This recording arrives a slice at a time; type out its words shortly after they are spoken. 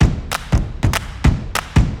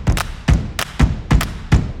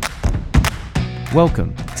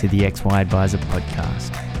Welcome to the XY Advisor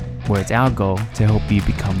podcast, where it's our goal to help you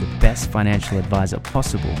become the best financial advisor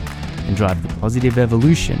possible and drive the positive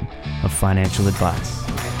evolution of financial advice.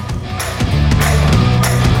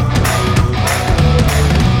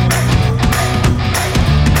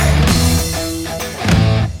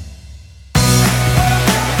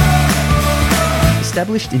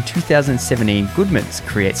 Established in 2017, Goodmans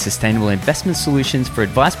creates sustainable investment solutions for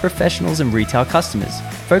advice professionals and retail customers.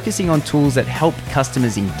 Focusing on tools that help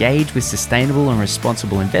customers engage with sustainable and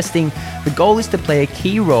responsible investing, the goal is to play a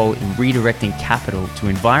key role in redirecting capital to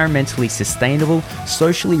environmentally sustainable,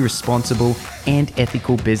 socially responsible, and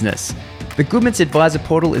ethical business. The Goodmans Advisor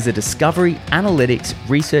Portal is a discovery, analytics,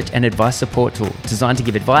 research, and advice support tool designed to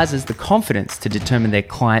give advisors the confidence to determine their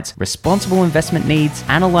clients' responsible investment needs,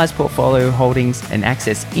 analyze portfolio holdings, and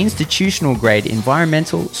access institutional-grade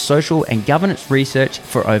environmental, social, and governance research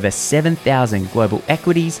for over 7,000 global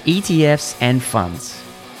equities, ETFs, and funds.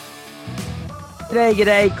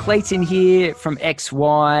 G'day, Clayton here from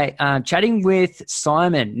XY, chatting with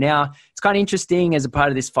Simon. Now, it's kind of interesting as a part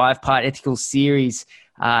of this 5-part ethical series.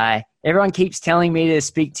 Everyone keeps telling me to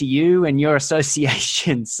speak to you and your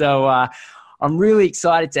association. So I'm really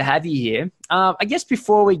excited to have you here. I guess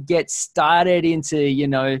before we get started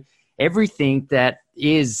into, everything that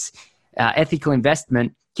is ethical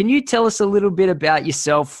investment, can you tell us a little bit about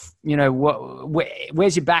yourself?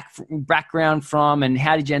 Where's your background from and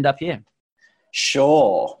how did you end up here?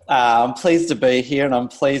 Sure. I'm pleased to be here and I'm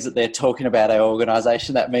pleased that they're talking about our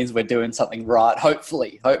organisation. That means we're doing something right,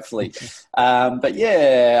 hopefully. But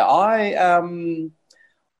yeah, I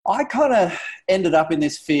kind of ended up in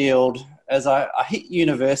this field as I hit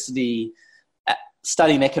university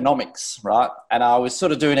studying economics, right? And I was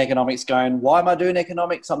sort of doing economics going, why am I doing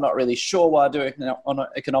economics? I'm not really sure why I do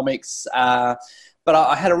economics. But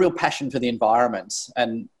I had a real passion for the environment.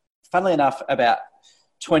 And funnily enough, about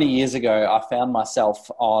 20 years ago, I found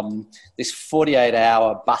myself on this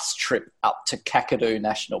 48-hour bus trip up to Kakadu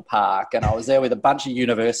National Park. And I was there with a bunch of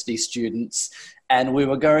university students and we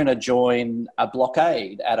were going to join a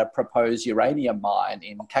blockade at a proposed uranium mine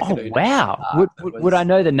in Kakadu. Oh, wow. Would I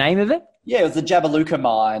know the name of it? Yeah, it was the Jabiluka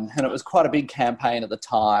mine and it was quite a big campaign at the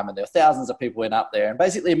time and there were thousands of people went up there. And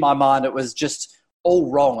basically in my mind, it was just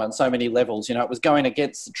all wrong on so many levels. It was going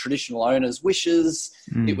against the traditional owners' wishes.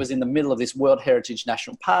 It was in the middle of this World Heritage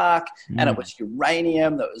National Park and it was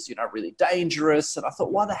uranium that was, really dangerous. And I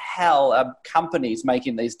thought, why the hell are companies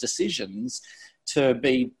making these decisions to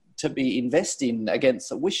be investing against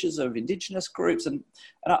the wishes of Indigenous groups? And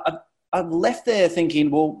I left there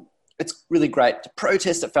thinking, well, it's really great to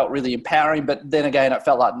protest. It felt really empowering. But then again, it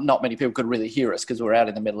felt like not many people could really hear us because we were out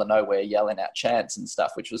in the middle of nowhere yelling out chants and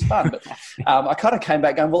stuff, which was fun. But I kind of came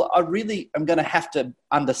back going, well, I really am going to have to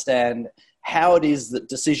understand how it is that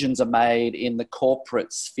decisions are made in the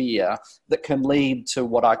corporate sphere that can lead to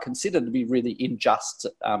what I consider to be really unjust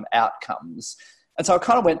outcomes. And so I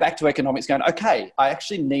kind of went back to economics going, okay, I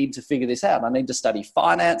actually need to figure this out. I need to study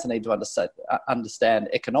finance. I need to understand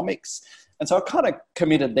economics. And so I kind of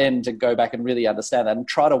committed then to go back and really understand that and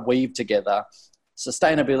try to weave together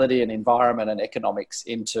sustainability and environment and economics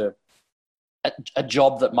into a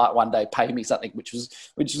job that might one day pay me something, which was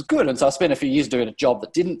good. And so I spent a few years doing a job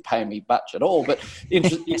that didn't pay me much at all, but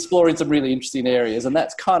exploring some really interesting areas. And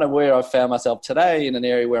that's kind of where I found myself today, in an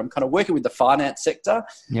area where I'm kind of working with the finance sector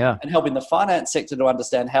and helping the finance sector to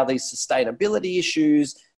understand how these sustainability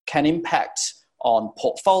issues can impact on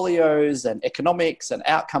portfolios and economics and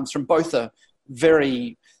outcomes from both a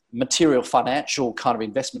very material financial kind of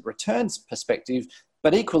investment returns perspective,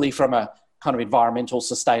 but equally from a kind of environmental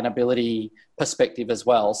sustainability perspective as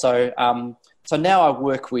well. So now I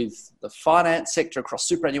work with the finance sector across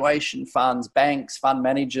superannuation funds, banks, fund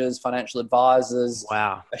managers, financial advisors.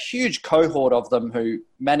 Wow. A huge cohort of them who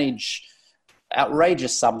manage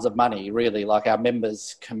outrageous sums of money, really. Like our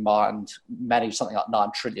members combined manage something like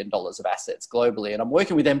 $9 trillion of assets globally. And I'm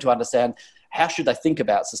working with them to understand how should they think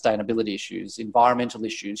about sustainability issues, environmental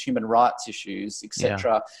issues, human rights issues,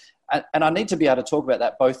 etc. Yeah. And I need to be able to talk about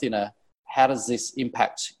that both in a how does this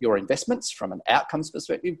impact your investments from an outcomes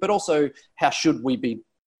perspective, but also how should we be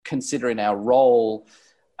considering our role,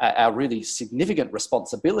 our really significant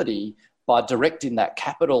responsibility by directing that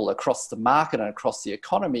capital across the market and across the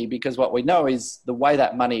economy, because what we know is the way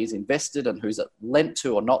that money is invested and who's it lent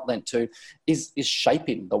to or not lent to is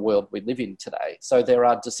shaping the world we live in today. So there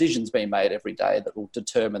are decisions being made every day that will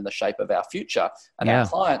determine the shape of our future and our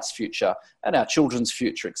clients' future and our children's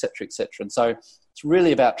future, et cetera, et cetera. And so it's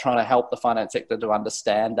really about trying to help the finance sector to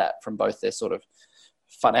understand that from both their sort of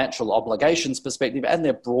financial obligations perspective and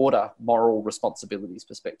their broader moral responsibilities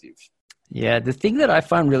perspective. Yeah, the thing that I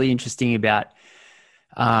find really interesting about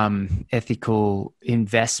ethical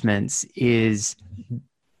investments is,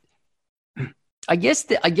 I guess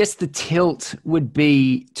the tilt would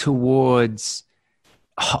be towards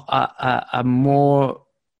a more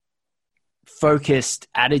focused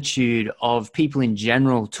attitude of people in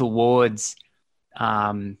general towards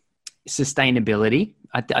sustainability.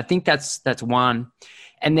 I think that's one.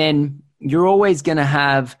 And then you're always going to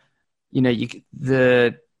have,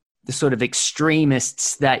 the sort of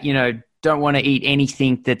extremists that, don't want to eat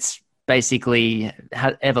anything that's basically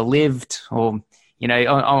ever lived, or,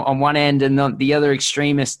 on one end, and on the other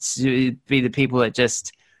extremists would be the people that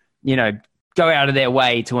just, go out of their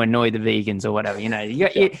way to annoy the vegans or whatever.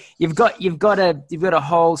 You've got a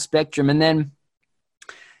whole spectrum, and then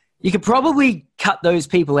you could probably cut those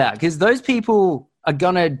people out, because those people are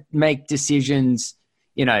going to make decisions,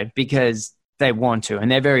 because they want to,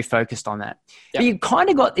 and they're very focused on that. Yep. But you've kind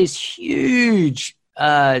of got this huge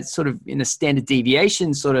sort of in a standard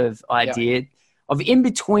deviation sort of idea of in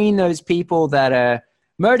between those people that are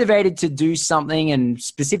motivated to do something and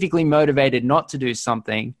specifically motivated not to do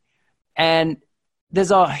something. And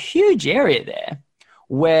there's a huge area there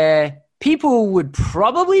where people would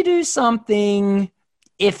probably do something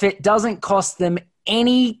if it doesn't cost them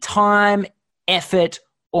any time, effort,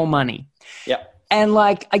 or money. Yeah. And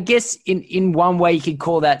I guess in one way you could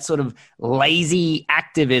call that sort of lazy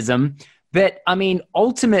activism. But I mean,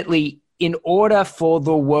 ultimately, in order for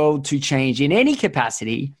the world to change in any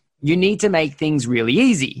capacity, you need to make things really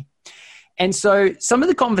easy. And so some of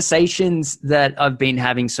the conversations that I've been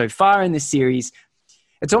having so far in this series,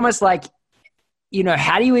 it's almost like,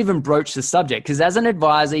 how do you even broach the subject? Because as an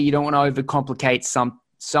advisor, you don't want to overcomplicate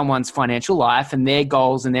someone's financial life and their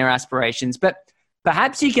goals and their aspirations. But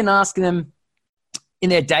perhaps you can ask them in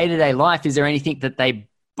their day-to-day life, is there anything that they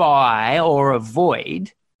buy or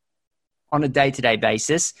avoid on a day-to-day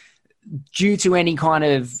basis due to any kind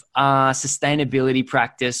of sustainability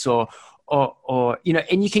practice or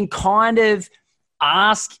and you can kind of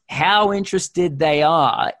ask how interested they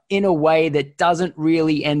are in a way that doesn't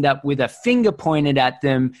really end up with a finger pointed at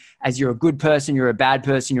them as you're a good person, you're a bad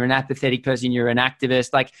person, you're an apathetic person, you're an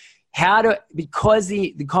activist. Because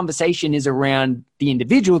the conversation is around the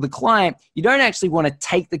individual, the client, you don't actually want to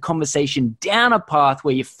take the conversation down a path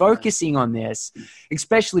where you're focusing on this,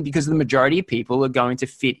 especially because the majority of people are going to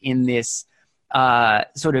fit in this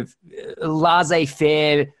sort of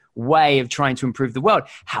laissez-faire way of trying to improve the world.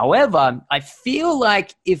 However, I feel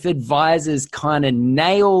like if advisors kind of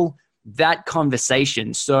nail that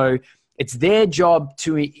conversation, so it's their job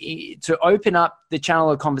to open up the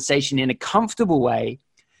channel of conversation in a comfortable way,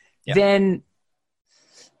 then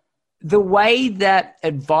the way that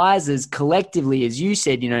advisors collectively, as you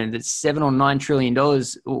said, the $7 or $9 trillion,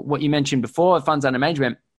 what you mentioned before, funds under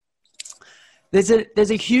management, there's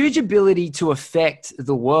a huge ability to affect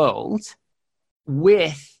the world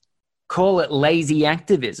with, call it, lazy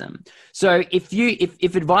activism. So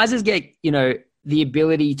if advisors get, the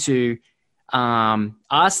ability to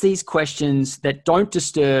ask these questions that don't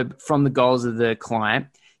disturb from the goals of the client,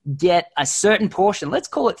 get a certain portion, let's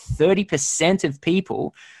call it 30% of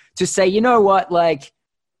people, to say, you know what,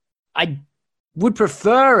 I would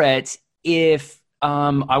prefer it if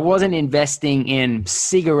I wasn't investing in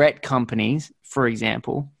cigarette companies, for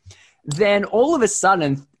example, then all of a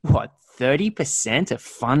sudden, 30% of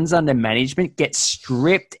funds under management get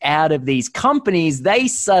stripped out of these companies. They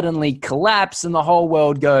suddenly collapse and the whole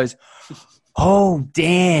world goes, oh,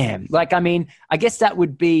 damn. I guess that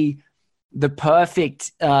would be the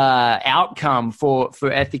perfect outcome for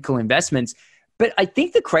ethical investments. But I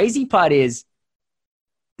think the crazy part is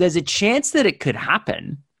there's a chance that it could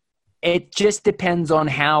happen. It just depends on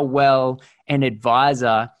how well an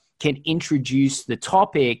advisor can introduce the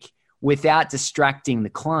topic without distracting the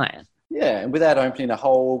client. Yeah, and without opening a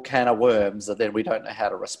whole can of worms that then we don't know how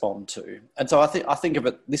to respond to. And so I think of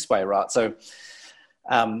it this way, right? So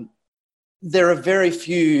there are very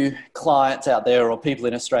few clients out there or people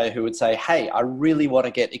in Australia who would say, hey, I really want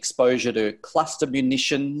to get exposure to cluster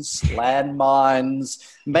munitions, landmines,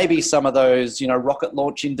 maybe some of those, rocket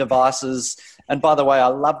launching devices. And by the way, I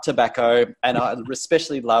love tobacco, and I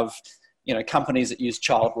especially love, companies that use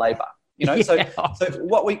child labor. So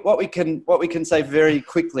what we can say very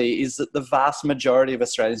quickly is that the vast majority of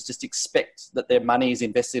Australians just expect that their money is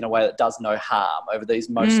invested in a way that does no harm over these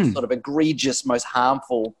most sort of egregious, most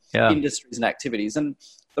harmful industries and activities. And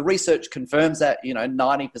the research confirms that,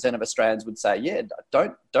 90% of Australians would say, yeah,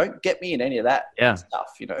 don't get me in any of that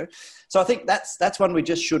stuff, So I think that's one we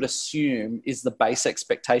just should assume is the base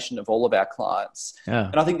expectation of all of our clients. Yeah.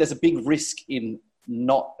 And I think there's a big risk in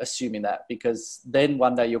not assuming that, because then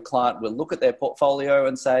one day your client will look at their portfolio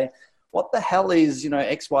and say, what the hell is,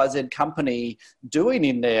 XYZ company doing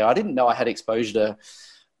in there? I didn't know I had exposure to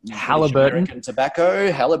Halliburton. American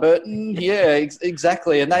tobacco, Halliburton. Yeah,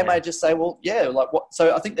 exactly. And they may just say, well, yeah, like what?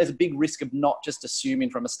 So I think there's a big risk of not just assuming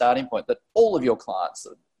from a starting point that all of your clients,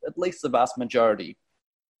 at least the vast majority,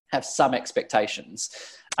 have some expectations.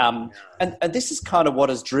 And this is kind of what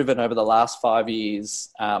has driven over the last 5 years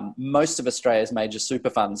most of Australia's major super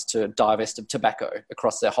funds to divest of tobacco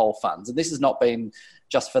across their whole funds. And this has not been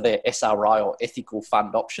just for their SRI or ethical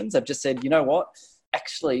fund options. They've just said, you know what?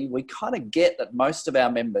 Actually, we kind of get that most of our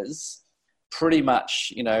members pretty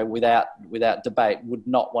much, without debate, would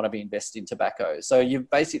not want to be invested in tobacco. So you've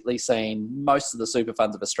basically seen most of the super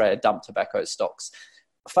funds of Australia dump tobacco stocks.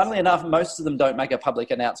 Funnily enough, most of them don't make a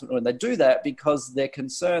public announcement when they do that because they're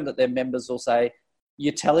concerned that their members will say,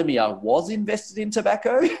 you're telling me I was invested in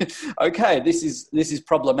tobacco? Okay, this is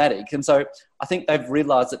problematic. And so I think they've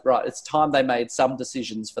realised that, right, it's time they made some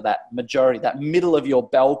decisions for that majority, that middle of your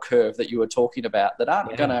bell curve that you were talking about, that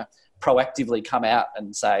aren't going to proactively come out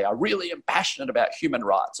and say, I really am passionate about human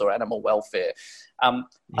rights or animal welfare. I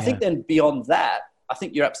think then beyond that, I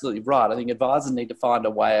think you're absolutely right. I think advisors need to find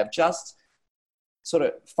a way of just sort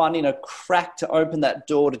of finding a crack to open that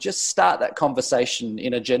door, to just start that conversation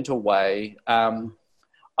in a gentle way.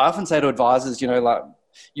 I often say to advisors, like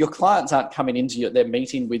your clients aren't coming into their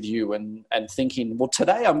meeting with you and thinking, well,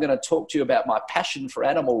 today I'm going to talk to you about my passion for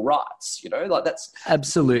animal rights. Like that's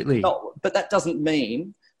absolutely not, but that doesn't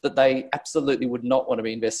mean that they absolutely would not want to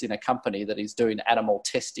be invested in a company that is doing animal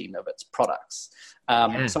testing of its products.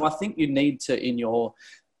 So I think you need to, in your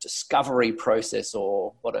discovery process,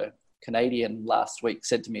 or what a Canadian last week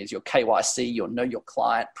said to me, is your KYC, your know your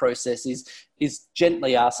client process, is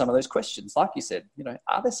gently ask some of those questions. Like you said,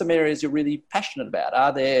 are there some areas you're really passionate about?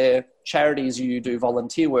 Are there charities you do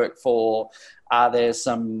volunteer work for? Are there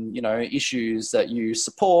some, issues that you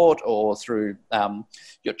support, or through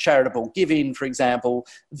your charitable giving, for example,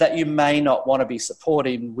 that you may not want to be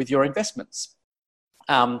supporting with your investments?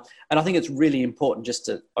 And I think it's really important just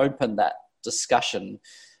to open that discussion.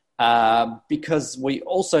 Because we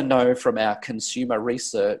also know from our consumer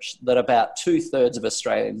research that about 2/3 of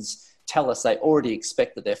Australians tell us they already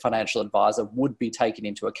expect that their financial advisor would be taking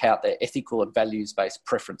into account their ethical and values-based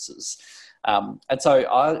preferences. And so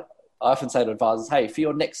I often say to advisors, hey, for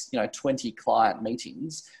your next 20 client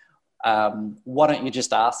meetings, why don't you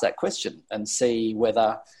just ask that question and see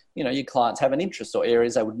whether your clients have an interest or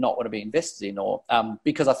areas they would not want to be invested in, or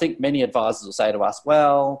because I think many advisors will say to us,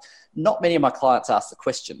 well, not many of my clients ask the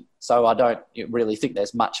question, so I don't really think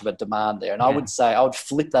there's much of a demand there. And I would say, I would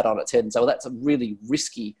flip that on its head and say, well, that's a really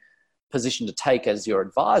risky position to take as your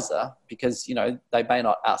advisor, because they may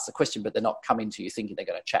not ask the question, but they're not coming to you thinking they're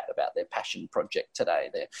going to chat about their passion project today.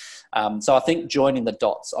 So I think joining the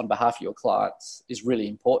dots on behalf of your clients is really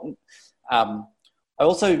important. I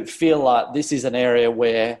also feel like this is an area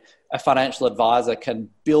where a financial advisor can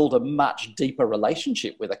build a much deeper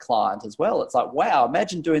relationship with a client as well. It's like, wow,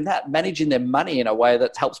 imagine doing that, managing their money in a way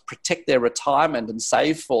that helps protect their retirement and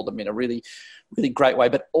save for them in a really, really great way,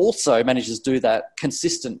 but also manages to do that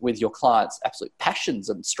consistent with your clients' absolute passions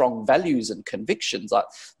and strong values and convictions. Like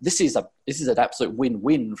this is an absolute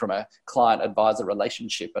win-win from a client-advisor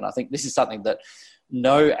relationship. And I think this is something that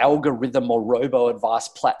no algorithm or robo-advice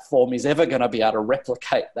platform is ever going to be able to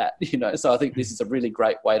replicate that, So I think this is a really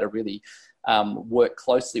great way to really work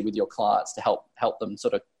closely with your clients to help them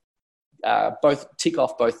sort of both tick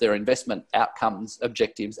off both their investment outcomes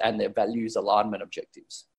objectives and their values alignment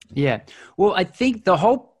objectives. Yeah. Well, I think the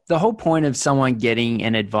whole point of someone getting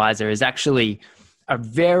an advisor is actually a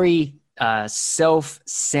very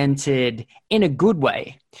self-centered, in a good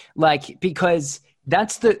way, because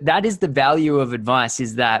that is the value of advice,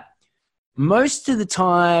 is that most of the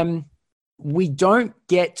time we don't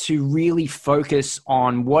get to really focus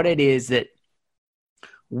on what it is that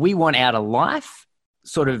we want out of life,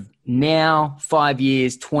 sort of now, 5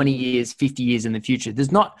 years, 20 years, 50 years in the future.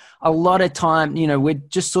 There's not a lot of time, we're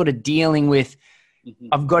just sort of dealing with,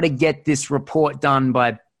 I've got to get this report done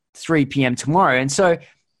by 3 p.m. tomorrow. And so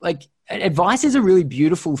advice is a really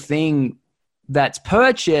beautiful thing that's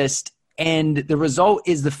purchased, and the result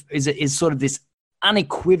is sort of this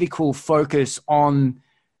unequivocal focus on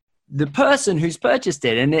the person who's purchased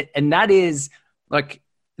it. And that is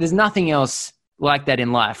there's nothing else like that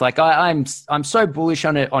in life. I'm so bullish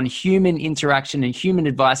on it, on human interaction and human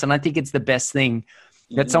advice. And I think it's the best thing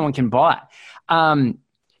that someone can buy. And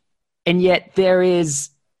yet there is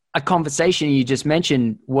a conversation you just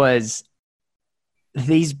mentioned, was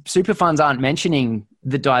these super funds aren't mentioning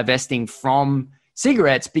the divesting from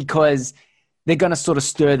cigarettes because they're going to sort of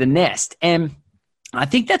stir the nest. And I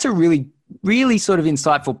think that's a really, really sort of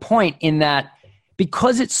insightful point in that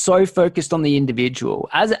because it's so focused on the individual,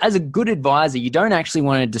 as a good advisor, you don't actually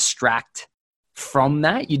want to distract from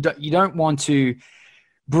that. You don't want to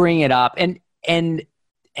bring it up. And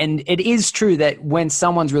it is true that when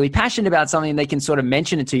someone's really passionate about something, they can sort of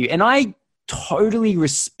mention it to you. And I totally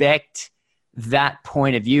respect that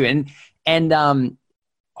point of view. And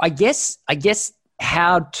I guess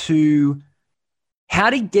how to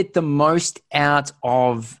get the most out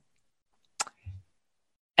of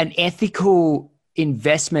an ethical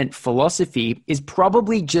investment philosophy is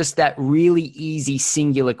probably just that really easy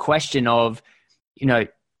singular question of, in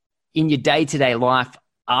your day-to-day life,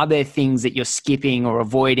 are there things that you're skipping or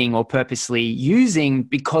avoiding or purposely using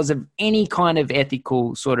because of any kind of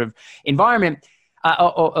ethical sort of environment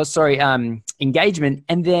engagement?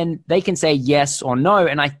 And then they can say yes or no.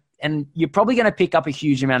 And you're probably going to pick up a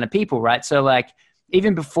huge amount of people, right? So like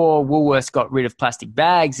even before Woolworths got rid of plastic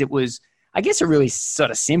bags, it was, I guess, a really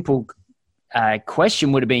sort of simple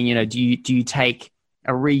question would have been, do you take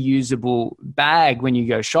a reusable bag when you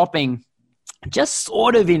go shopping? Just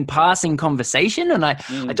sort of in passing conversation. And I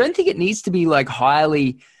don't think it needs to be like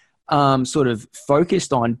highly sort of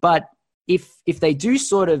focused on, but if they do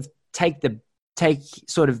sort of take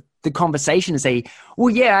sort of the conversation and say, well,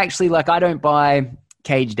 yeah, actually, like I don't buy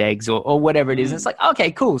caged eggs or whatever it is. And it's like,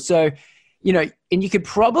 okay, cool. So, and you could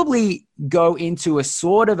probably go into a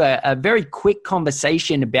sort of a very quick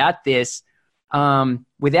conversation about this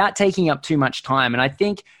without taking up too much time. And I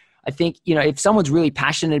think, if someone's really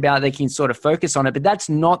passionate about it, they can sort of focus on it, but that's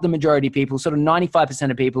not the majority of people. Sort of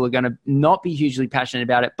 95% of people are going to not be hugely passionate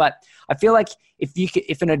about it. But I feel like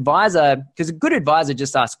if an advisor, because a good advisor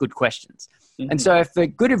just asks good questions. Mm-hmm. And so if a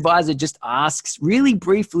good advisor just asks really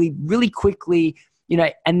briefly, really quickly,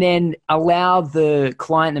 and then allow the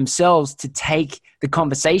client themselves to take the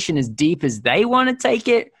conversation as deep as they want to take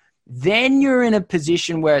it, then you're in a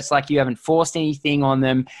position where it's like you haven't forced anything on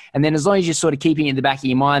them. And then as long as you're sort of keeping it in the back of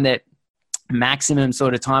your mind that maximum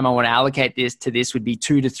sort of time I want to allocate this would be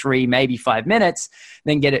 2 to 3, maybe 5 minutes,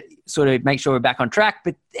 then get it sort of make sure we're back on track.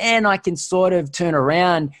 But then I can sort of turn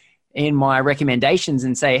around in my recommendations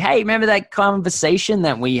and say, hey, remember that conversation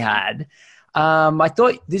that we had? I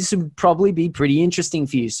thought this would probably be pretty interesting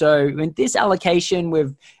for you. So in this allocation,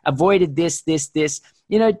 we've avoided this, does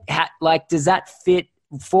that fit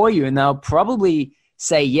for you? And they'll probably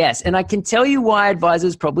say yes. And I can tell you why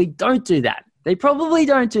advisors probably don't do that. They probably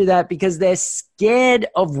don't do that because they're scared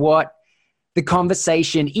of what the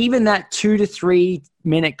conversation, even that 2 to 3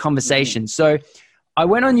 minute conversation. So I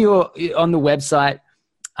went on the website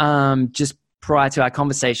just prior to our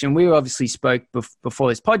conversation. We obviously spoke before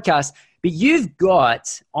this podcast, but you've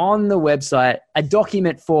got on the website a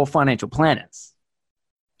document for financial planners.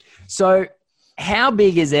 So how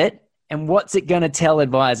big is it? And what's it going to tell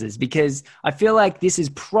advisors? Because I feel like this is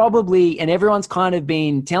probably, and everyone's kind of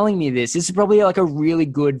been telling me this is probably like a really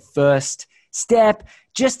good first step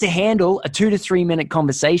just to handle a 2 to 3 minute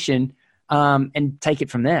conversation and take it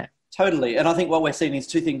from there. Totally. And I think what we're seeing is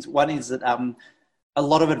two things. One is that a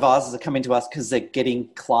lot of advisors are coming to us because they're getting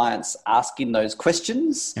clients asking those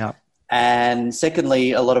questions. Yeah. And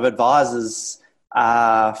secondly, a lot of advisors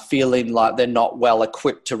are feeling like they're not well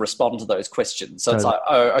equipped to respond to those questions. So It's like,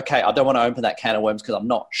 oh, okay, I don't want to open that can of worms because I'm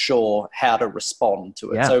not sure how to respond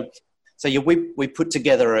to it. Yeah. So we put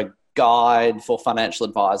together a guide for financial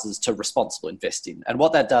advisors to responsible investing. And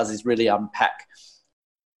what that does is really unpack,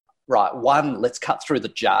 right, one, let's cut through the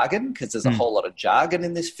jargon because there's a whole lot of jargon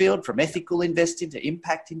in this field, from ethical investing to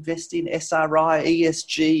impact investing, SRI,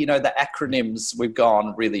 ESG, the acronyms, we've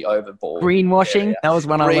gone really overboard. Greenwashing, that was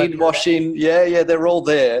one I liked. Greenwashing, yeah, they're all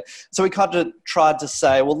there. So we kind of tried to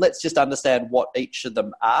say, well, let's just understand what each of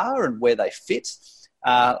them are and where they fit.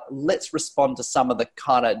 Let's respond to some of the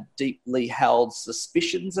kind of deeply held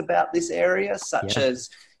suspicions about this area, such as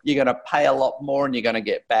you're going to pay a lot more and you're going to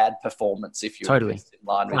get bad performance if you're in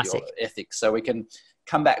line with your ethics. So we can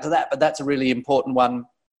come back to that, but that's a really important one.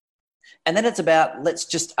 And then it's about, let's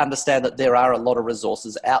just understand that there are a lot of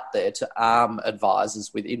resources out there to arm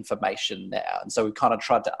advisors with information now. And so we kind of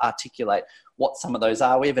tried to articulate what some of those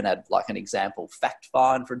are. We even had like an example fact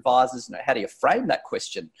find for advisors. How do you frame that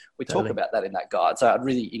question? We talk about that in that guide. So I'd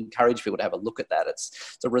really encourage people to have a look at that.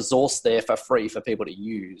 It's a resource there for free for people to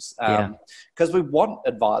use. Because we want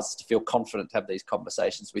advisors to feel confident to have these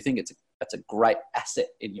conversations. We think it's a great asset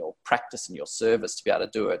in your practice and your service to be able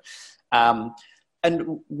to do it.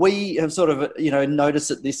 And we have sort of, noticed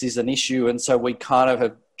that this is an issue. And so we kind of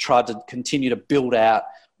have tried to continue to build out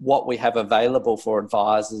what we have available for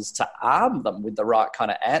advisors to arm them with the right kind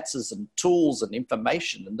of answers and tools and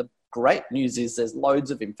information. And great news is there's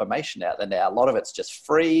loads of information out there now. A lot of it's just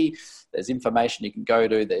free. There's information you can go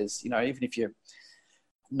to. There's, even if you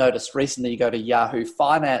noticed recently, you go to Yahoo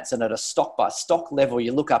Finance and at a stock by stock level,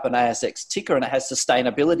 you look up an ASX ticker and it has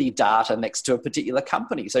sustainability data next to a particular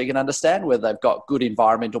company. So you can understand whether they've got good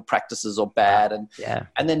environmental practices or bad.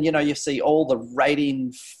 And then, you see all the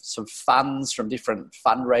rating sort of funds from different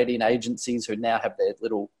fund rating agencies who now have their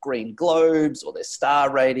little green globes or their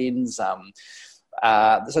star ratings. So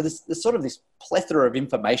there's sort of this plethora of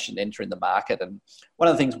information entering the market. And one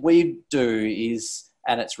of the things we do is,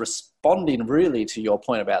 and it's responding really to your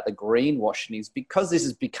point about the greenwashing, is because this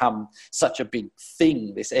has become such a big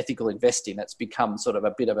thing, this ethical investing, it's become sort of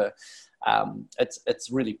a bit of a, it's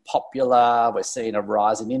really popular. We're seeing a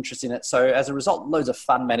rise in interest in it. So as a result, loads of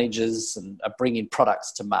fund managers are bringing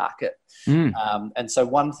products to market. And so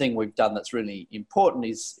one thing we've done that's really important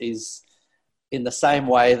is in the same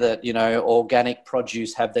way that, organic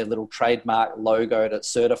produce have their little trademark logo that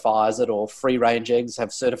certifies it, or free range eggs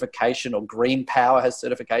have certification, or Green Power has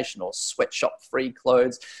certification, or sweatshop free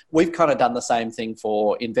clothes. We've kind of done the same thing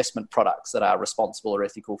for investment products that are responsible or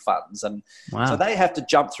ethical funds. And so they have to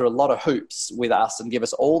jump through a lot of hoops with us and give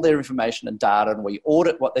us all their information and data, and we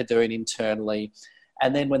audit what they're doing internally.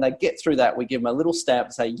 And then when they get through that, we give them a little stamp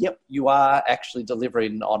and say, yep, you are actually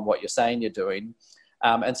delivering on what you're saying you're doing.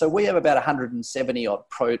 And so we have about 170 odd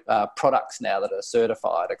products now that are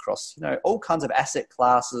certified across, all kinds of asset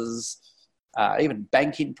classes, even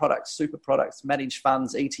banking products, super products, managed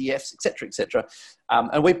funds, ETFs, et cetera, et cetera.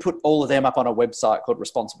 And we put all of them up on a website called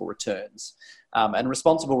Responsible Returns. And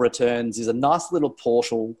Responsible Returns is a nice little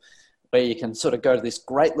portal where you can sort of go to this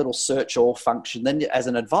great little search all function. Then as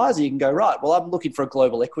an advisor, you can go, right, well, I'm looking for a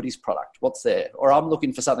global equities product. What's there? Or I'm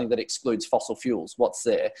looking for something that excludes fossil fuels. What's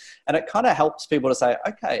there? And it kind of helps people to say,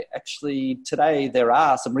 okay, actually today there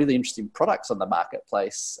are some really interesting products on the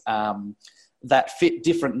marketplace that fit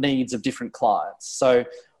different needs of different clients. So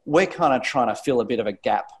we're kind of trying to fill a bit of a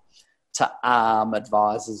gap to arm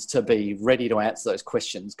advisors to be ready to answer those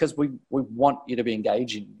questions, because we want you to be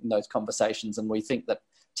engaging in those conversations. And we think that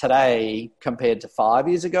today, compared to 5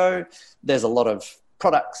 years ago, there's a lot of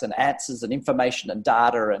products and answers and information and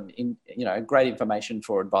data and great information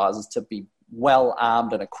for advisors to be well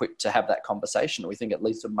armed and equipped to have that conversation. We think it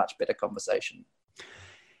leads to a much better conversation.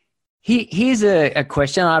 Here's a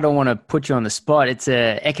question. I don't want to put you on the spot. It's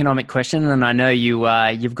an economic question, and I know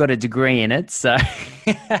you've got a degree in it. So,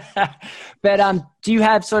 but do you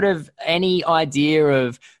have sort of any idea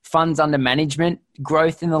of funds under management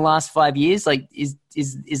growth in the last 5 years? Like, is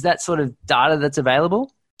that sort of data that's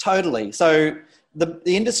available? Totally. So the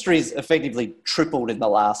industry's effectively tripled in the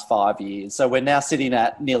last 5 years. So we're now sitting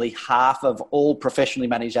at nearly half of all professionally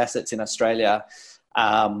managed assets in Australia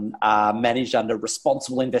are managed under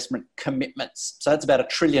responsible investment commitments. So that's about $1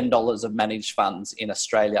 trillion of managed funds in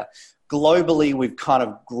Australia. Globally, we've kind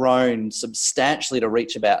of grown substantially to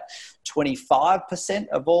reach about 25%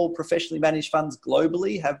 of all professionally managed funds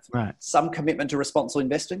globally have some commitment to responsible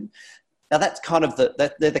investing. Now that's kind of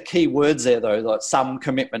they're the key words there though, like some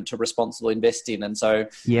commitment to responsible investing. And so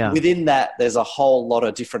within that, there's a whole lot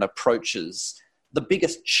of different approaches. The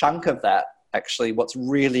biggest chunk of that, actually, what's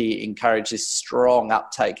really encouraged this strong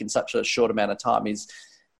uptake in such a short amount of time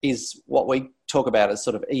is what we talk about as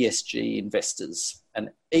sort of ESG investors. And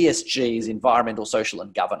ESG is environmental, social,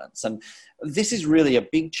 and governance. And this is really a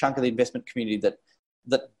big chunk of the investment community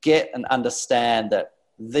that get and understand that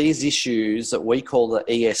these issues that we call the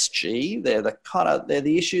ESG, they're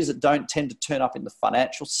the issues that don't tend to turn up in the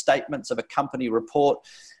financial statements of a company report.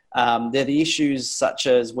 They're the issues such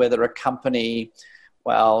as whether a company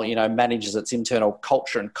manages its internal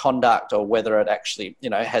culture and conduct, or whether it actually,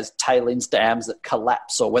 has tailings dams that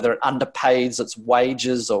collapse, or whether it underpays its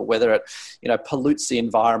wages, or whether it, pollutes the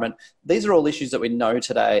environment. These are all issues that we know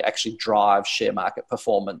today actually drive share market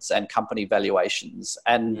performance and company valuations.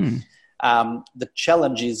 And the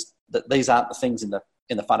challenge is that these aren't the things in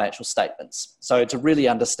the financial statements. So to really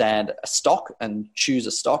understand a stock and choose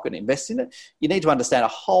a stock and invest in it, you need to understand a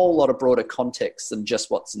whole lot of broader context than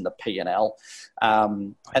just what's in the P&L.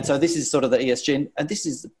 And so this is sort of the ESG, and this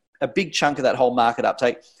is a big chunk of that whole market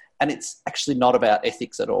uptake. And it's actually not about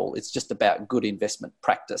ethics at all. It's just about good investment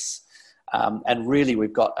practice. And really,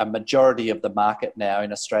 we've got a majority of the market now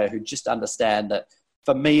in Australia who just understand that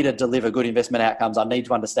for me to deliver good investment outcomes, I need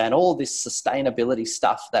to understand all this sustainability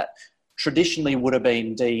stuff that traditionally would have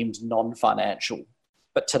been deemed non-financial.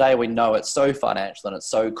 But today we know it's so financial and it's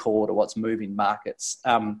so core to what's moving markets.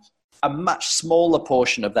 A much smaller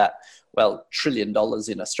portion of that, $1 trillion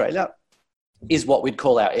in Australia, is what we'd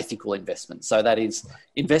call our ethical investment. So that is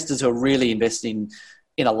investors who are really investing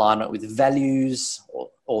in alignment with values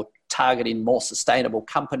or targeting more sustainable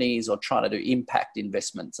companies or trying to do impact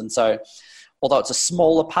investments. And so although it's a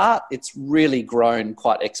smaller part, it's really grown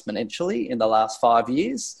quite exponentially in the last 5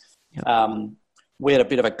 years. Yep. We had a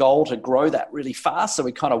bit of a goal to grow that really fast. So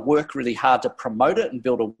we kind of work really hard to promote it and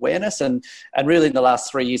build awareness. And really in the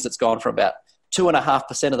last 3 years, it's gone from about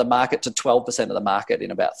 2.5% of the market to 12% of the market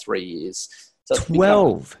in about 3 years. So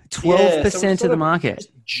 12% of the market.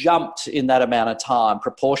 Jumped in that amount of time,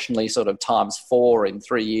 proportionally sort of times 4 in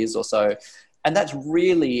 3 years or so. And that's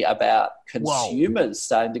really about consumers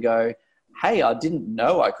starting to go, hey, I didn't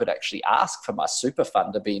know I could actually ask for my super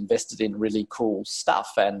fund to be invested in really cool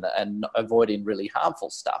stuff and avoiding really harmful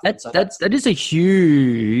stuff. That is a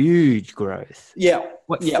huge growth. Yeah.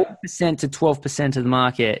 4% to 12% of the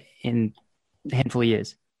market in a handful of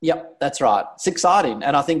years. Yep, that's right. It's exciting.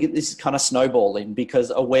 And I think this is kind of snowballing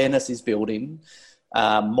because awareness is building.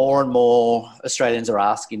 More and more Australians are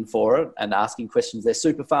asking for it and asking questions. Their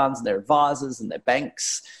super funds and their advisors and their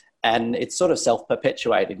banks. And it's sort of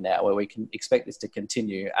self-perpetuating now where we can expect this to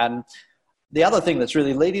continue. And the other thing that's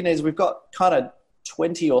really leading is we've got kind of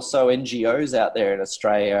 20 or so NGOs out there in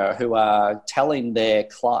Australia who are telling their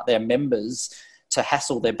members to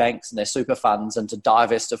hassle their banks and their super funds and to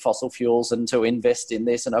divest of fossil fuels and to invest in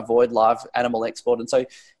this and avoid live animal export. And so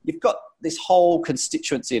you've got this whole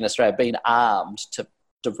constituency in Australia being armed to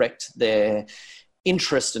direct their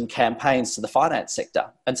interest and campaigns to the finance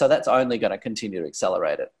sector. And so that's only going to continue to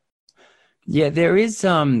accelerate it. Yeah, there's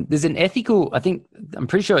an ethical, I'm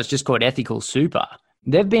pretty sure it's just called Ethical Super.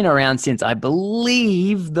 They've been around since, I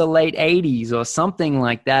believe, the late 80s or something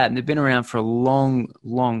like that. And they've been around for a long,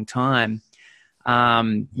 long time.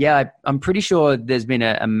 I'm pretty sure there's been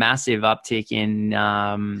a massive uptick in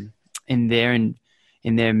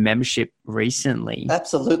their membership recently.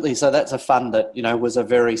 Absolutely. So that's a fund that, was a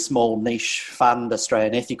very small niche fund,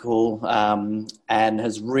 Australian Ethical, and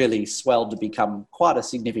has really swelled to become quite a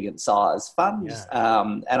significant size fund. Yeah.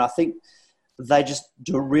 And I think they just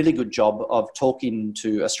do a really good job of talking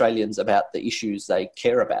to Australians about the issues they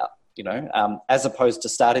care about, as opposed to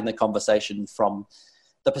starting the conversation from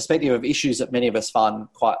the perspective of issues that many of us find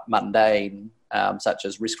quite mundane, such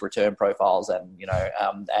as risk return profiles and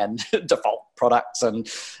default products, and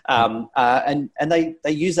they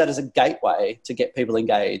use that as a gateway to get people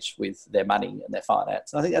engaged with their money and their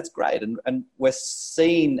finance. And I think that's great. And we're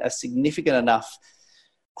seeing a significant enough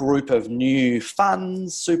group of new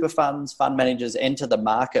funds, super funds, fund managers enter the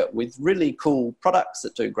market with really cool products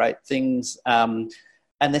that do great things.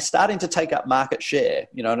 And they're starting to take up market share,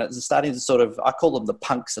 and it's starting to sort of, I call them the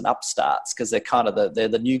punks and upstarts because they're kind of they're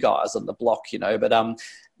the new guys on the block, but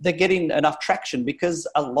they're getting enough traction because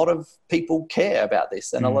a lot of people care about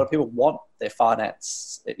this and a lot of people want their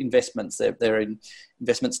finance investments, their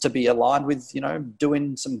investments to be aligned with,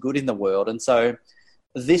 doing some good in the world. And so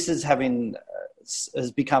this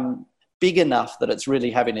has become big enough that it's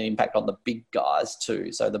really having an impact on the big guys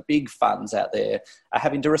too. So the big funds out there are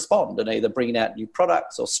having to respond and either bringing out new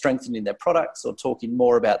products or strengthening their products or talking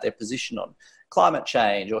more about their position on climate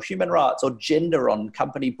change or human rights or gender on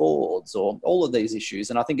company boards or all of these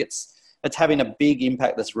issues. And I think it's having a big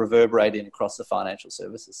impact that's reverberating across the financial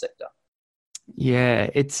services sector.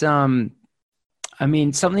 Yeah, it's something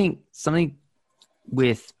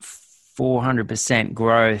with 400%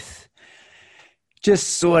 growth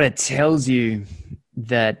just sort of tells you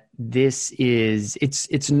that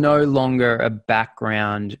it's no longer a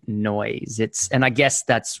background noise. And I guess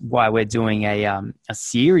that's why we're doing a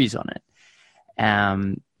series on it.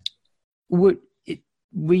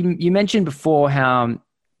 You mentioned before how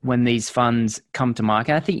when these funds come to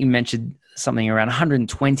market, I think you mentioned something around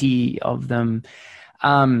 120 of them.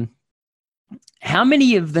 How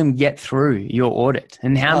many of them get through your audit,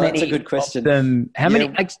 and how many? That's a good question. How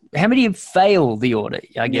many have failed the audit?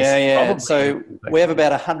 I guess. Yeah. So we have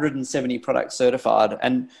about 170 products certified,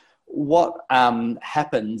 and what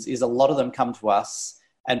happens is a lot of them come to us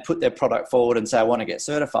and put their product forward and say, "I want to get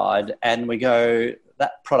certified," and we go,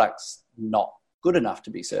 "That product's not good enough to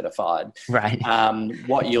be certified." Right.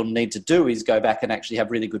 What you'll need to do is go back and actually have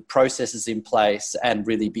really good processes in place and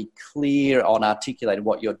really be clear on articulating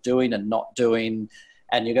what you're doing and not doing.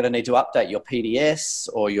 And you're going to need to update your PDS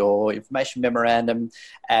or your information memorandum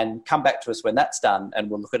and come back to us when that's done and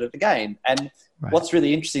we'll look at it again. And What's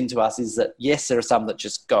really interesting to us is that, yes, there are some that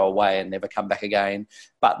just go away and never come back again,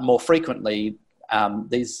 but more frequently,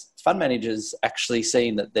 these fund managers actually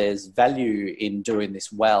seeing that there's value in doing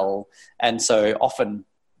this well. And so often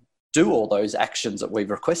do all those actions that we've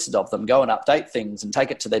requested of them, go and update things and take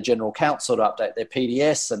it to their general counsel to update their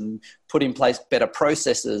PDS and put in place better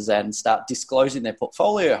processes and start disclosing their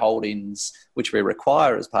portfolio holdings, which we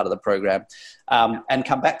require as part of the program, and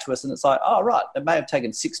come back to us. And it's like, oh, right, it may have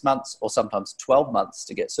taken 6 months or sometimes 12 months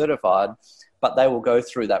to get certified, but they will go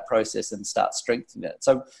through that process and start strengthening it.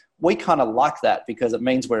 So we kind of like that because it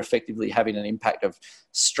means we're effectively having an impact of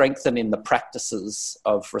strengthening the practices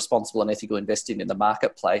of responsible and ethical investing in the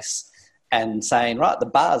marketplace and saying, right, the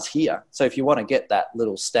bar's here. So if you want to get that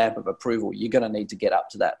little stamp of approval, you're going to need to get up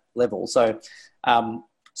to that level. So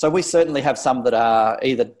so we certainly have some that are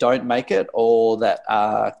either don't make it or that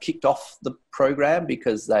are kicked off the program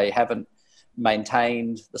because they haven't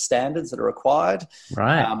maintained the standards that are required.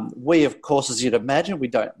 Right. We, of course, as you'd imagine, we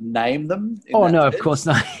don't name them. Oh, no, of course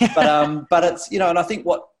not. but it's, and I think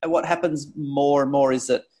what happens more and more is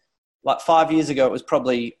that, like 5 years ago, it was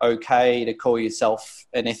probably okay to call yourself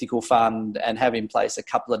an ethical fund and have in place a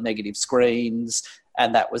couple of negative screens,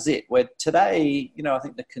 and that was it. Where today, I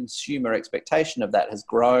think the consumer expectation of that has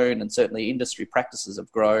grown, and certainly industry practices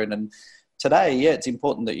have grown. And today, it's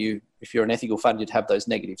important that if you're an ethical fund, you'd have those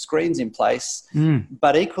negative screens in place.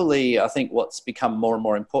 But equally, I think what's become more and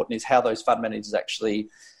more important is how those fund managers actually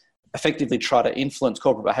effectively try to influence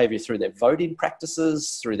corporate behaviour through their voting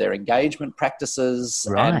practices, through their engagement practices,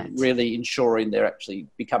 and really ensuring they're actually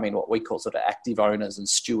becoming what we call sort of active owners and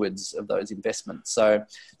stewards of those investments. So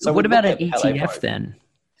what about an ETF then?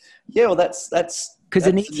 Yeah, well, that's because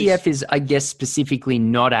an ETF is, I guess, specifically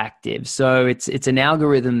not active. So it's an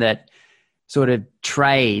algorithm that sort of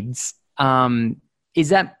trades.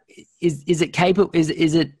 Is it capable?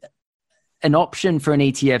 Is it an option for an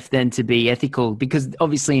ETF then to be ethical? Because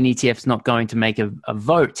obviously an ETF is not going to make a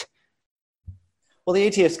vote. Well, the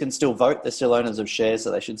ETFs can still vote. They're still owners of shares, so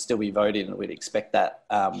they should still be voting, and we'd expect that.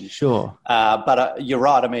 Sure. But you're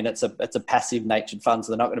right. I mean, it's a passive natured fund,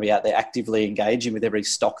 so they're not going to be out there actively engaging with every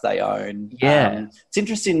stock they own. Yeah. It's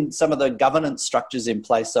interesting. Some of the governance structures in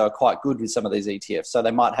place are quite good with some of these ETFs. So they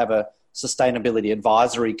might have a sustainability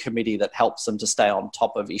advisory committee that helps them to stay on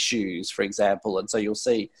top of issues, for example. And so you'll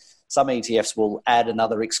see some ETFs will add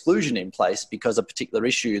another exclusion in place because a particular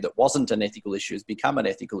issue that wasn't an ethical issue has become an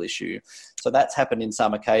ethical issue. So that's happened in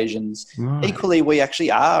some occasions. Right. Equally, we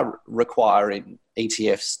actually are requiring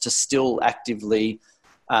ETFs to still actively,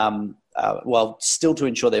 still to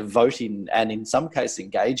ensure they're voting and in some cases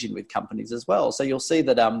engaging with companies as well. So you'll see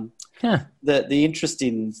that the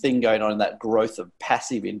interesting thing going on in that growth of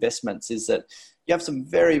passive investments is that you have some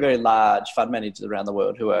very, very large fund managers around the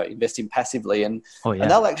world who are investing passively, and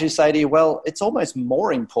they'll actually say to you, well, it's almost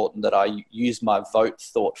more important that I use my vote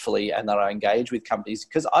thoughtfully and that I engage with companies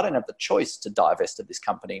because I don't have the choice to divest of this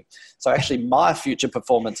company. So actually my future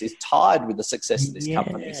performance is tied with the success of this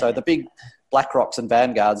company. So the big BlackRocks and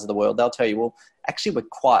Vanguards of the world, they'll tell you, well, actually we're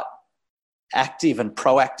quite active and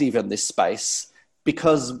proactive in this space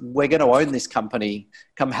because we're going to own this company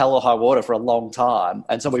come hell or high water for a long time.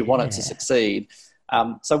 And so we want it to succeed.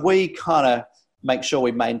 So we kind of make sure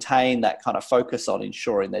we maintain that kind of focus on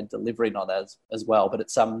ensuring they're delivering on that as well. But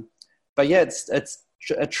it's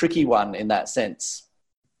a tricky one in that sense.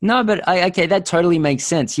 No, but okay, that totally makes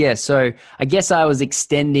sense. Yeah. So I guess I was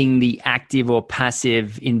extending the active or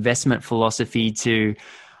passive investment philosophy to,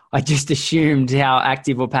 I just assumed how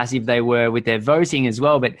active or passive they were with their voting as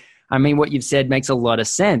well. But I mean, what you've said makes a lot of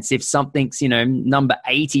sense. If something's, number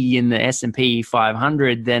 80 in the S&P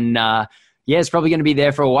 500, then it's probably going to be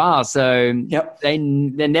there for a while. So they're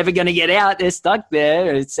never going to get out. They're stuck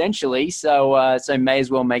there essentially. So may as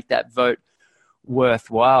well make that vote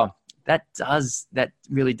worthwhile. That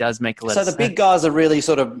really does make a lot of sense. So the big guys are really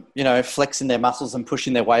sort of, flexing their muscles and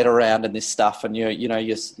pushing their weight around in this stuff. And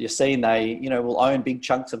you're seeing they, will own big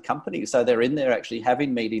chunks of companies. So they're in there actually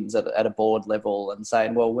having meetings at a board level and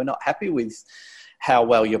saying, well, we're not happy with how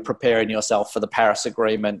well you're preparing yourself for the Paris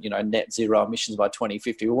Agreement, net zero emissions by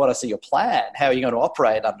 2050. We want to see your plan. How are you going to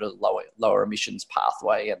operate under the lower emissions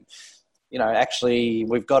pathway? And, actually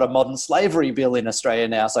we've got a modern slavery bill in Australia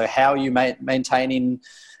now. So how are you maintaining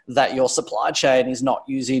that your supply chain is not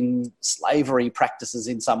using slavery practices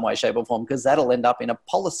in some way, shape or form, because that'll end up in a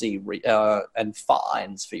policy and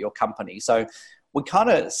fines for your company. So we kind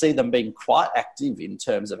of see them being quite active in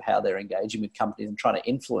terms of how they're engaging with companies and trying to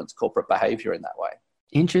influence corporate behavior in that way.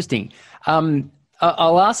 Interesting.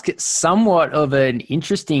 I'll ask somewhat of an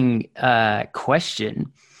interesting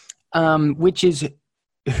question, which is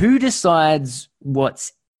who decides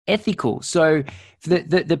what's ethical? So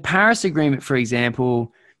the Paris Agreement, for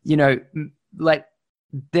example,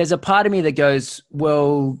 there's a part of me that goes,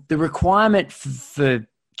 well, the requirement for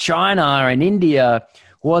China and India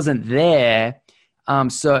wasn't there.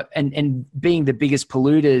 So and being the biggest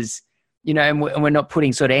polluters, you know, and we're not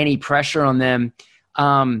putting sort of any pressure on them,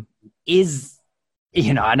 is,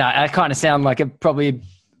 you know, and I kind of sound like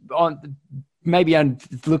maybe I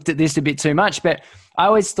looked at this a bit too much, but I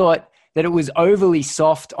always thought that it was overly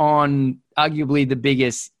soft on arguably the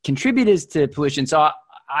biggest contributors to pollution. So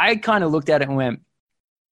I kind of looked at it and went,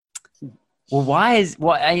 well, why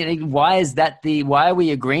are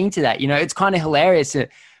we agreeing to that? You know, it's kind of hilarious.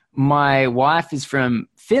 My wife is from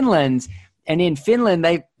Finland, and in Finland,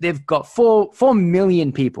 they've got 4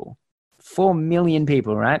 million people, 4 million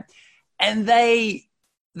people, right? And they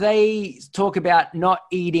talk about not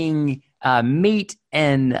eating meat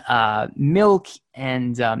and milk,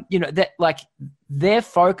 and you know, that, like, their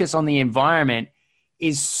focus on the environment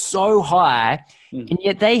is so high, and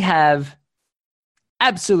yet they have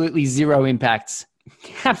absolutely zero impact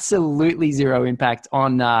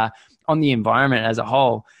on the environment as a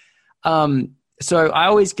whole. So I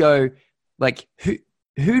always go, like,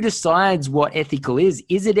 who decides what ethical is?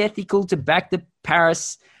 Is it ethical to back the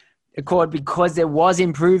Paris Accord because there was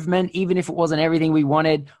improvement, even if it wasn't everything we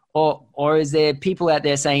wanted? Or is there people out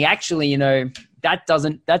there saying, actually, you know,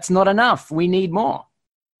 that's not enough. We need more.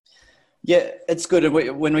 Yeah, it's good.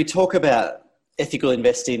 When we talk about ethical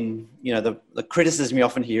investing, you know, the criticism you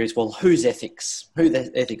often hear is, well, whose ethics? Who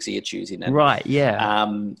the ethics are you choosing? And, right, yeah.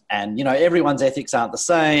 And, you know, everyone's ethics aren't the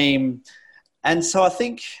same. And so I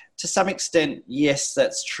think to some extent, yes,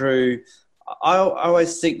 that's true. I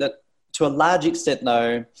always think that to a large extent,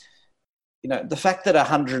 though, you know, the fact that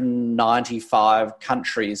 195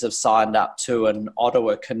 countries have signed up to an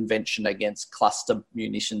Ottawa Convention against cluster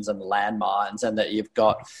munitions and landmines, and that you've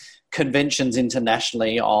got conventions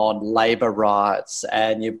internationally on labour rights,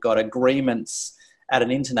 and you've got agreements at an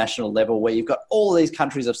international level where you've got all these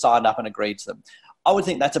countries have signed up and agreed to them. I would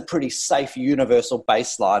think that's a pretty safe universal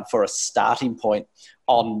baseline for a starting point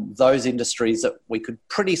on those industries that we could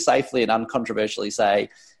pretty safely and uncontroversially say,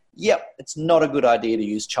 yep, it's not a good idea to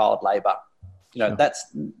use child labour. You know,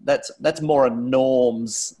 that's more a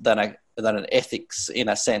norms than an ethics in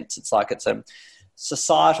a sense. It's like it's a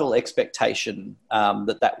societal expectation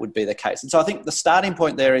that would be the case. And so I think the starting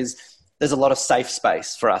point there is there's a lot of safe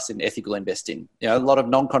space for us in ethical investing. You know, a lot of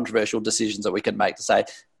non-controversial decisions that we can make to say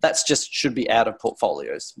that's just should be out of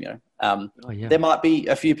portfolios. You know, There might be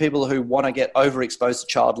a few people who want to get overexposed to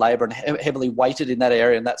child labour and heavily weighted in that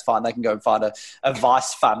area, and that's fine. They can go and find a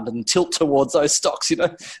vice fund and tilt towards those stocks, you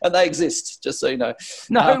know, and they exist, just so you know.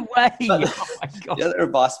 No way. But, oh my God. Yeah, there are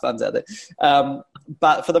vice funds out there.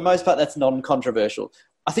 But for the most part, that's non-controversial.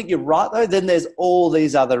 I think you're right, though. Then there's all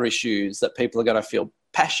these other issues that people are going to feel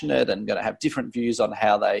passionate and going to have different views on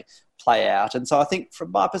how they play out. And so I think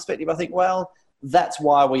from my perspective, I think, well, that's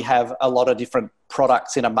why we have a lot of different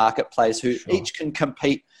products in a marketplace who each can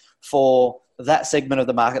compete for that segment of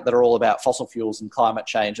the market that are all about fossil fuels and climate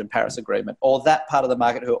change and Paris Agreement, or that part of the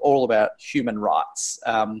market who are all about human rights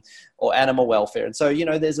or animal welfare. And so, you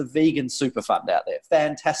know, there's a vegan super fund out there.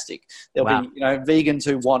 Fantastic. There'll be, you know, vegans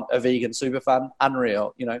who want a vegan super fund.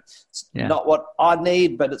 Unreal. You know, it's not what I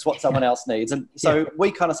need, but it's what someone else needs. And so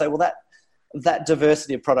we kind of say, well, that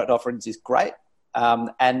diversity of product offerings is great.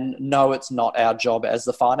 And no, it's not our job as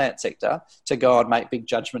the finance sector to go and make big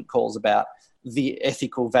judgment calls about the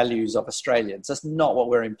ethical values of Australians. That's not what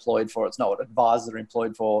we're employed for. It's not what advisors are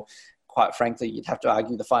employed for. Quite frankly, you'd have to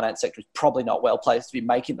argue the finance sector is probably not well placed to be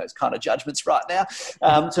making those kind of judgments right now,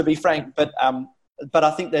 to be frank. But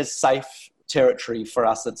I think there's safe territory for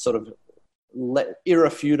us that's sort of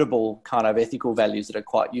irrefutable kind of ethical values that are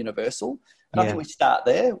quite universal. And I think we start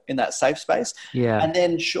there in that safe space. Yeah. And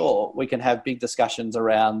then, sure, we can have big discussions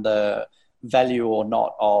around the value or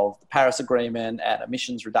not of the Paris Agreement and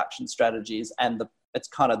emissions reduction strategies, and it's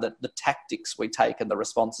kind of the tactics we take and the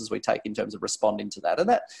responses we take in terms of responding to that. And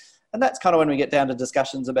that's kind of when we get down to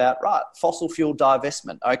discussions about, right, fossil fuel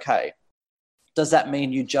divestment. Okay, does that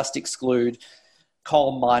mean you just exclude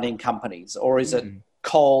coal mining companies, or is it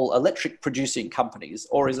coal electric producing companies,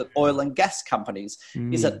 or is it oil and gas companies?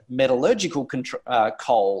 Is it metallurgical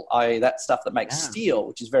coal, i.e. that stuff that makes steel,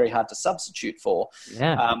 which is very hard to substitute for?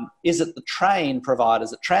 Is it the train providers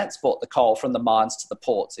that transport the coal from the mines to the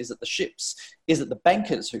ports? Is it the ships? Is it the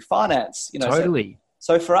bankers who finance? You know, totally.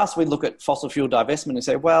 So for us, we look at fossil fuel divestment and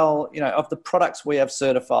say, well, you know, of the products we have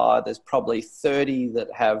certified, there's probably 30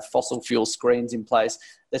 that have fossil fuel screens in place.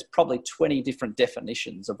 There's probably 20 different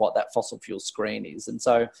definitions of what that fossil fuel screen is. And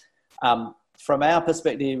so from our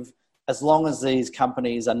perspective, as long as these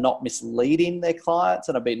companies are not misleading their clients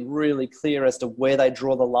and have been really clear as to where they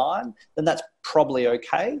draw the line, then that's probably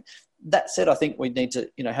okay. That said, I think we need to,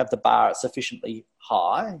 you know, have the bar sufficiently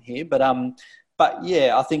high here. But But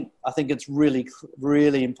yeah, I think it's really,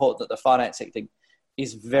 really important that the finance sector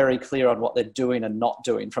is very clear on what they're doing and not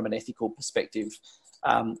doing from an ethical perspective.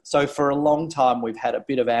 So for a long time, we've had a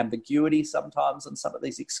bit of ambiguity sometimes on some of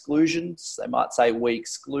these exclusions. They might say we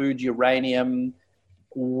exclude uranium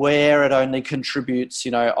where it only contributes,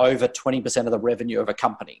 over 20% of the revenue of a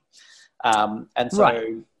company. And so,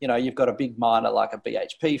 right. You've got a big miner like a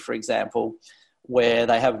BHP, for example, where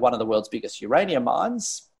they have one of the world's biggest uranium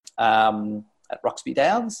mines at Roxby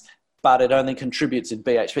Downs, but it only contributes in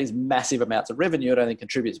BHP's massive amounts of revenue. It only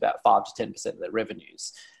contributes about 5 to 10% of their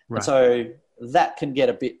revenues. Right. And so that can get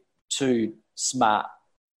a bit too smart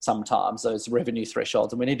sometimes, those revenue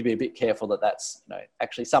thresholds. And we need to be a bit careful that that's,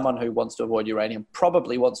 actually someone who wants to avoid uranium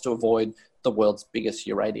probably wants to avoid the world's biggest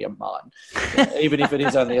uranium mine, even if it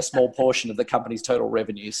is only a small portion of the company's total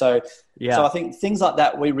revenue. So I think things like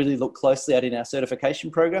that we really look closely at in our certification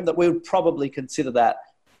program, that we would probably consider that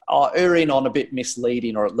erring on a bit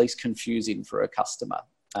misleading or at least confusing for a customer.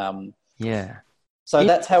 So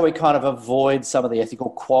that's how we kind of avoid some of the ethical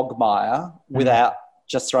quagmire without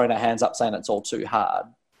just throwing our hands up saying it's all too hard.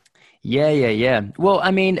 Yeah. Well,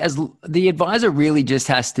 I mean, as the advisor really just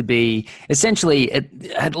has to be essentially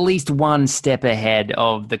at least one step ahead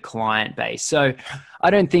of the client base. So I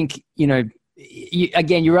don't think, you're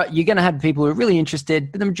going to have people who are really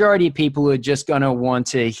interested, but the majority of people are just going to want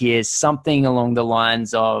to hear something along the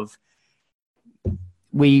lines of,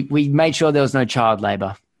 we made sure there was no child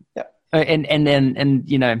labor. Yep. And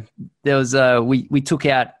then, there was, we took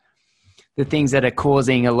out the things that are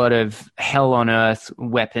causing a lot of hell on earth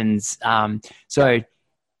weapons. I'm sure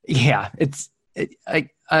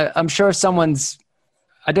if someone's,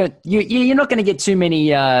 you're not going to get too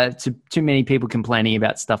many people complaining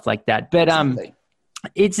about stuff like that. But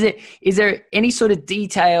is there any sort of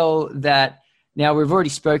detail that, now we've already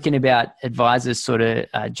spoken about advisors sort of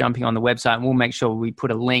jumping on the website, and we'll make sure we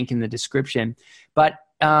put a link in the description. But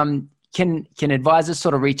can advisors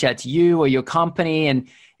sort of reach out to you or your company, and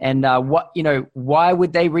why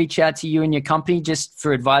would they reach out to you and your company? Just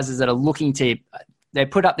for advisors that are looking to, they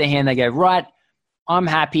put up their hand, they go, right, I'm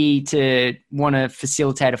happy to want to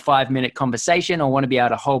facilitate a 5-minute conversation or want to be able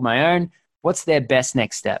to hold my own. What's their best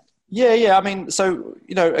next step? Yeah. I mean, so,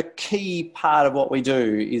 a key part of what we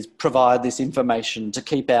do is provide this information to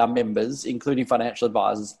keep our members, including financial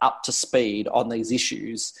advisors, up to speed on these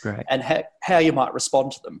issues. Right. And how you might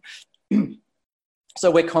respond to them. So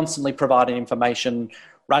we're constantly providing information,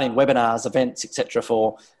 running webinars, events, etc.,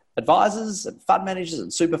 for advisors and fund managers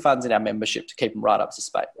and super funds in our membership to keep them right up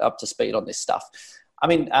to speed on this stuff. I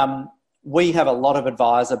mean, we have a lot of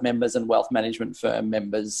advisor members and wealth management firm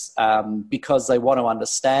members because they want to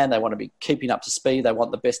understand, they want to be keeping up to speed, they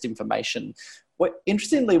want the best information.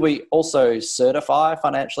 Interestingly, we also certify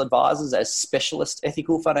financial advisors as specialist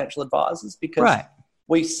ethical financial advisors because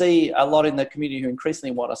we see a lot in the community who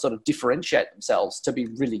increasingly want to sort of differentiate themselves to be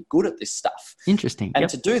really good at this stuff. Interesting. And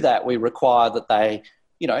to do that, we require that they,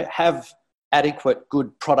 have adequate,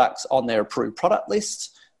 good products on their approved product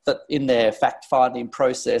list, that in their fact-finding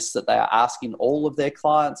process that they are asking all of their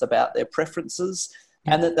clients about their preferences,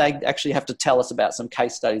 and that they actually have to tell us about some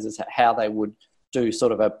case studies as to how they would do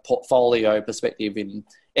sort of a portfolio perspective in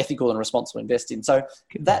ethical and responsible investing. So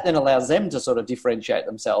that then allows them to sort of differentiate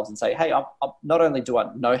themselves and say, hey, I'm not only do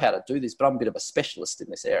I know how to do this, but I'm a bit of a specialist in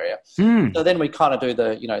this area. So then we kind of do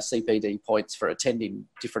the, CPD points for attending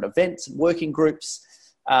different events and working groups.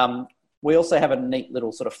 We also have a neat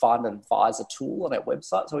little sort of find an advisor tool on our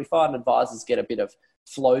website. So we find advisors get a bit of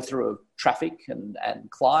flow through of traffic and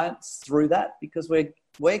clients through that, because we're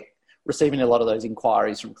receiving a lot of those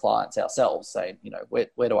inquiries from clients ourselves saying,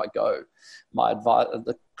 where do I go?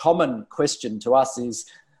 The common question to us is,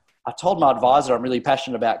 I told my advisor I'm really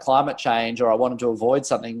passionate about climate change, or I wanted to avoid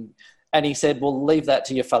something. And he said, well, leave that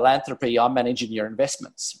to your philanthropy. I'm managing your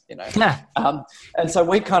investments, And so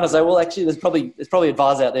we kind of say, well, actually, there's probably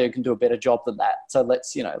advisors out there who can do a better job than that. So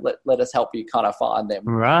let's, let us help you kind of find them.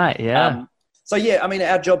 Right. Yeah.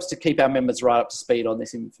 Our job's to keep our members right up to speed on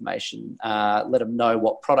this information, let them know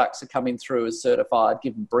what products are coming through as certified,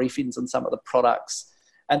 give them briefings on some of the products.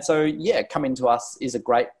 And so, coming to us is a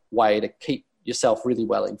great way to keep yourself really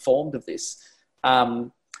well informed of this.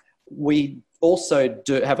 We also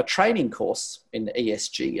do have a training course in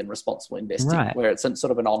ESG and responsible investing, where it's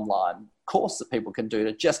sort of an online course that people can do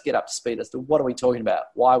to just get up to speed as to what are we talking about?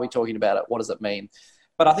 Why are we talking about it? What does it mean?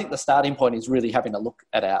 But I think the starting point is really having a look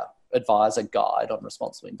at our advisor guide on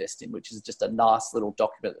responsible investing, which is just a nice little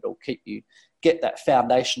document that will get that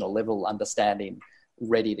foundational level understanding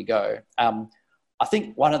ready to go. I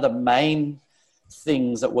think one of the main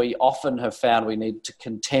things that we often have found we need to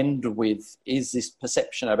contend with is this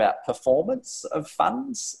perception about performance of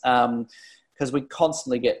funds. Because we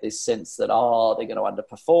constantly get this sense that, they're going to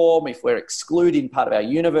underperform. If we're excluding part of our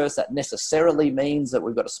universe, that necessarily means that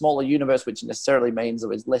we've got a smaller universe, which necessarily means that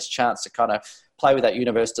there's less chance to kind of play with that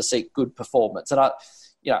universe to seek good performance. And I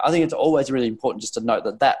think it's always really important just to note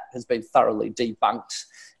that has been thoroughly debunked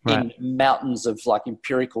in mountains of like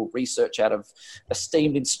empirical research out of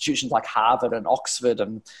esteemed institutions like Harvard and Oxford,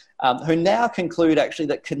 and who now conclude actually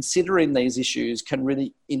that considering these issues can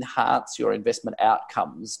really enhance your investment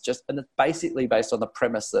outcomes. And it's basically based on the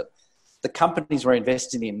premise that the companies we're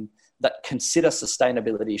investing in that consider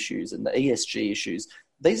sustainability issues and the ESG issues,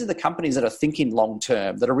 these are the companies that are thinking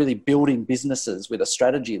long-term, that are really building businesses with a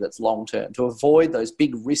strategy that's long-term to avoid those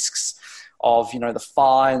big risks of, the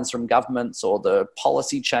fines from governments or the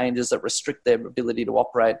policy changes that restrict their ability to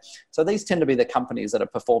operate. So these tend to be the companies that are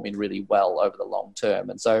performing really well over the long term.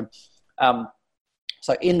 And so,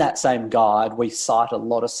 so in that same guide, we cite a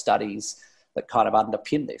lot of studies that kind of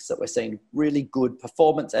underpin this, that we're seeing really good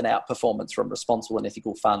performance and outperformance from responsible and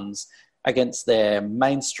ethical funds against their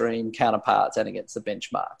mainstream counterparts and against the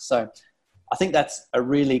benchmark. So I think that's a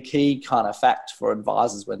really key kind of fact for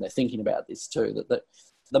advisors when they're thinking about this too, that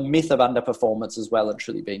the myth of underperformance as well and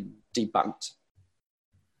truly been debunked.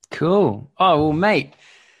 Cool. Oh, well, mate,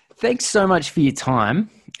 thanks so much for your time.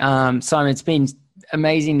 Simon, it's been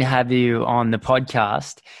amazing to have you on the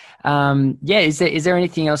podcast. Is there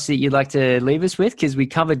anything else that you'd like to leave us with? Because we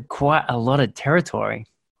covered quite a lot of territory.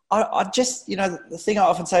 I just, the thing I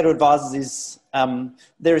often say to advisors is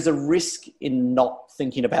there is a risk in not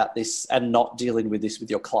thinking about this and not dealing with this with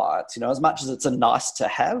your clients. As much as it's a nice to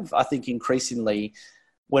have, I think increasingly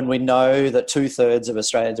when we know that 2/3 of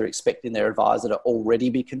Australians are expecting their advisor to already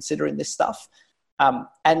be considering this stuff.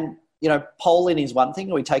 Polling is one thing.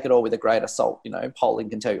 We take it all with a grain of salt. Polling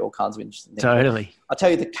can tell you all kinds of interesting things. Totally. I'll tell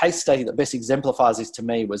you the case study that best exemplifies this to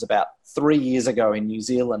me was about 3 years ago in New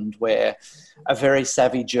Zealand, where a very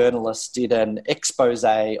savvy journalist did an expose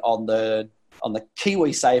on the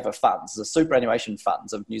KiwiSaver funds, the superannuation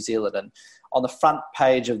funds of New Zealand. And on the front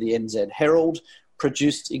page of the NZ Herald,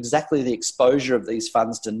 produced exactly the exposure of these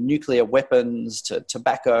funds to nuclear weapons, to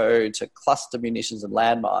tobacco, to cluster munitions and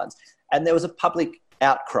landmines. And there was a public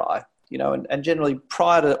outcry, and generally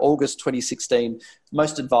prior to August 2016,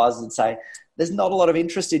 most advisors would say, there's not a lot of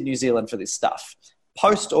interest in New Zealand for this stuff.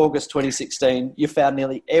 Post-August 2016, you found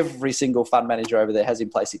nearly every single fund manager over there has in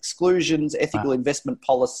place exclusions, ethical investment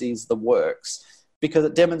policies, the works, because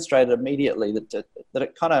it demonstrated immediately that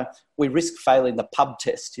it kind of, we risk failing the pub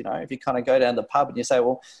test. If you kind of go down the pub and you say,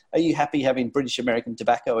 well, are you happy having British American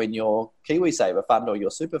tobacco in your KiwiSaver fund or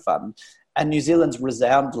your super fund? And New Zealand's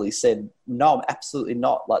resoundingly said, no, I'm absolutely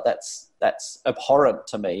not. Like that's abhorrent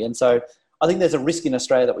to me. And so I think there's a risk in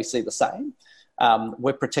Australia that we see the same.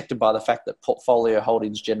 We're protected by the fact that portfolio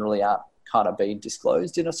holdings generally aren't kind of being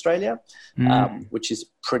disclosed in Australia, which is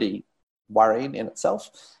pretty worrying in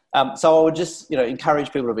itself. So I would just,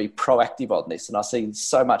 encourage people to be proactive on this. And I see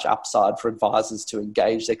so much upside for advisors to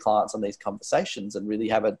engage their clients on these conversations and really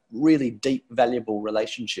have a really deep, valuable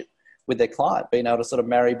relationship with their client, being able to sort of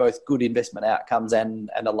marry both good investment outcomes and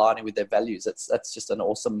aligning with their values. That's just an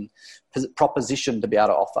awesome proposition to be able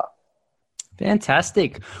to offer.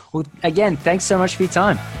 Fantastic. Well, again, thanks so much for your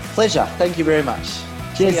time. Pleasure. Thank you very much.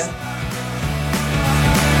 Cheers.